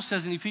the Bible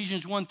says in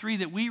Ephesians 1:3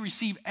 that we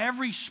receive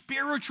every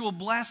spiritual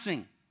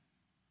blessing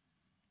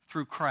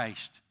through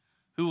Christ,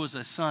 who was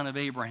a son of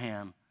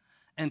Abraham.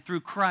 And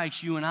through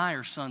Christ, you and I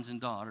are sons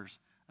and daughters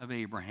of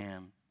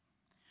Abraham.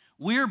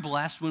 We're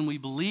blessed when we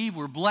believe,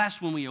 we're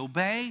blessed when we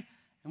obey,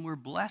 and we're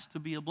blessed to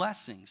be a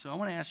blessing. So I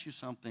want to ask you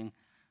something.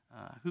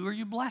 Who are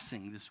you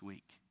blessing this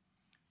week?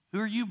 Who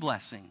are you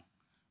blessing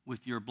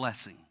with your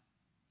blessing?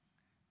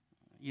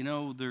 You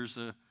know, there's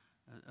a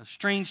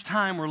strange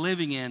time we're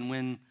living in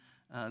when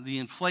the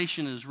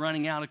inflation is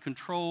running out of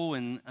control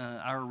and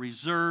our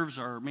reserves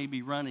are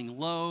maybe running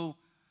low.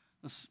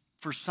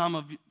 For some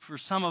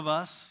of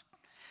us,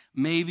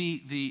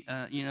 maybe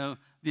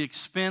the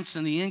expense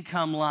and the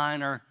income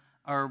line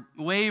are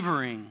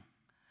wavering.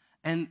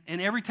 And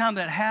every time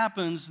that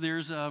happens,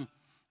 there's a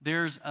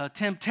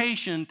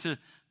temptation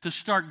to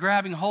start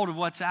grabbing hold of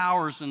what's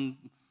ours and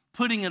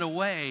putting it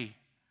away,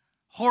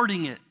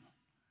 hoarding it,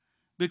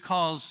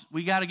 because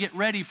we got to get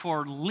ready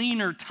for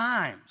leaner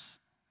times.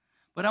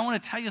 But I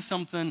want to tell you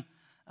something.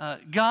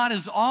 God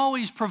has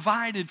always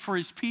provided for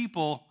his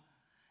people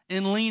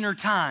in leaner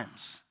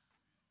times.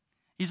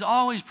 He's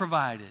always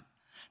provided.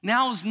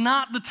 Now is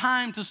not the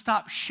time to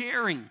stop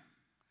sharing.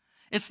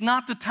 It's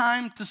not the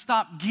time to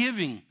stop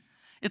giving.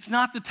 It's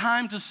not the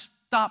time to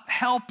stop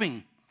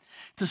helping,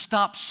 to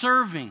stop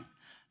serving.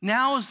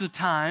 Now is the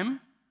time,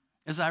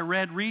 as I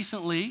read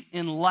recently,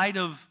 in light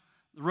of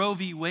Roe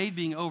v. Wade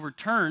being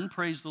overturned,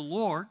 praise the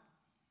Lord,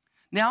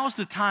 now is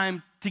the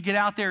time to get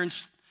out there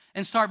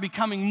and start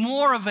becoming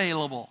more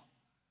available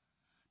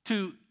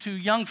to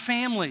young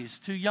families,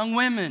 to young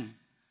women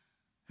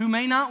who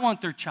may not want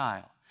their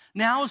child.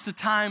 Now is the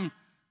time,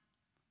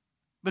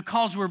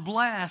 because we're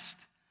blessed,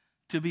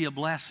 to be a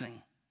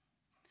blessing.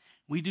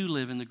 We do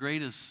live in the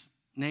greatest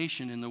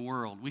nation in the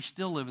world. We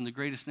still live in the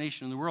greatest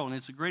nation in the world, and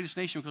it's the greatest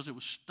nation because it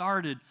was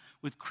started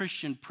with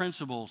Christian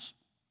principles.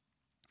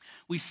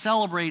 We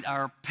celebrate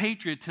our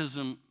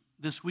patriotism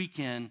this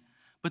weekend,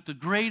 but the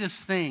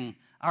greatest thing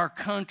our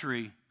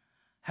country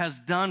has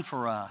done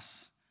for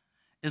us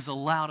is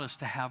allowed us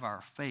to have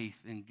our faith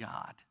in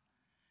God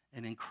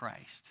and in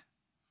Christ.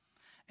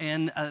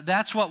 And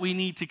that's what we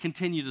need to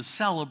continue to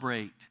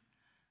celebrate.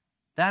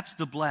 That's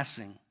the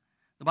blessing.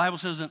 The Bible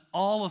says, that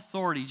all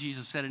authority,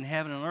 Jesus said, in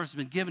heaven and on earth has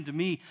been given to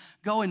me.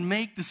 Go and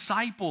make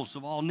disciples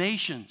of all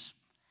nations.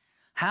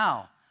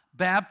 How?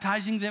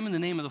 Baptizing them in the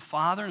name of the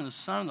Father and the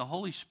Son and the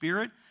Holy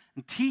Spirit,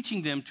 and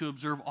teaching them to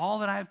observe all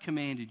that I have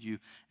commanded you.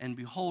 And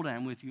behold, I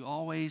am with you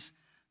always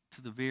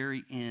to the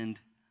very end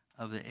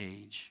of the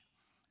age.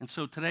 And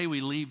so today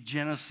we leave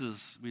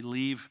Genesis. We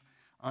leave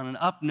on an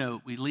up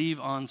note. We leave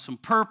on some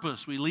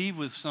purpose. We leave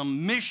with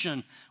some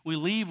mission. We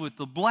leave with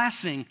the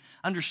blessing,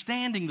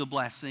 understanding the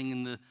blessing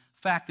and the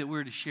fact that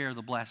we're to share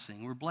the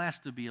blessing. We're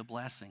blessed to be a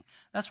blessing.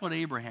 That's what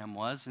Abraham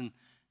was.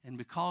 And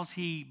because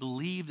he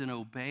believed and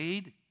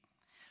obeyed,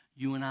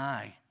 you and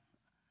I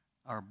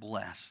are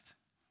blessed.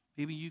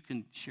 Maybe you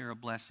can share a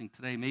blessing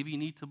today. Maybe you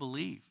need to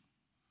believe.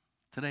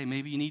 Today,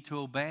 maybe you need to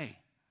obey.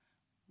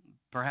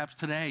 Perhaps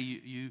today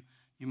you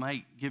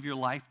might give your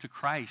life to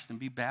Christ and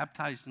be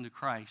baptized into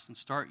Christ and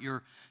start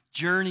your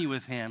journey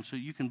with him so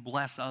you can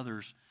bless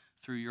others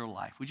through your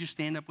life. Would you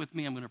stand up with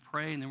me? I'm going to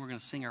pray, and then we're going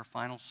to sing our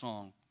final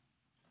song.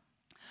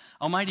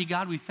 Almighty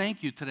God, we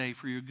thank you today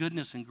for your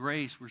goodness and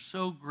grace. We're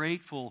so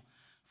grateful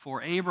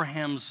for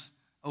Abraham's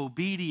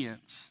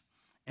obedience.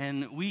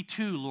 And we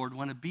too, Lord,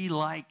 want to be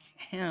like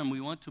him.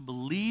 We want to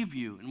believe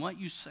you in what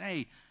you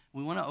say.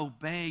 We want to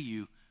obey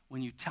you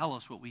when you tell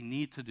us what we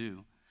need to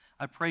do.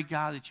 I pray,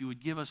 God, that you would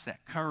give us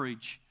that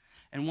courage.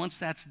 And once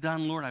that's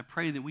done, Lord, I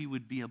pray that we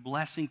would be a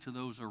blessing to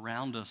those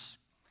around us.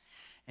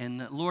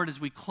 And Lord,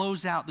 as we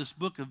close out this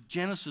book of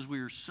Genesis, we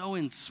are so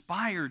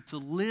inspired to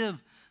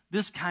live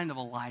this kind of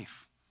a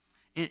life.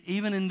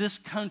 Even in this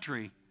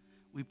country,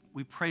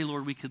 we pray,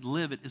 Lord, we could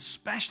live it,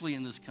 especially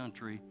in this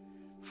country,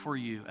 for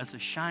you as a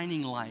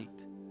shining light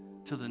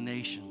to the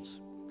nations.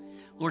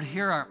 Lord,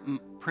 hear our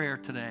prayer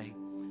today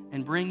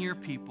and bring your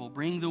people,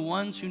 bring the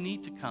ones who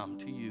need to come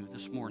to you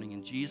this morning.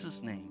 In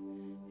Jesus'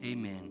 name,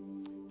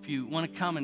 amen. If you want to come and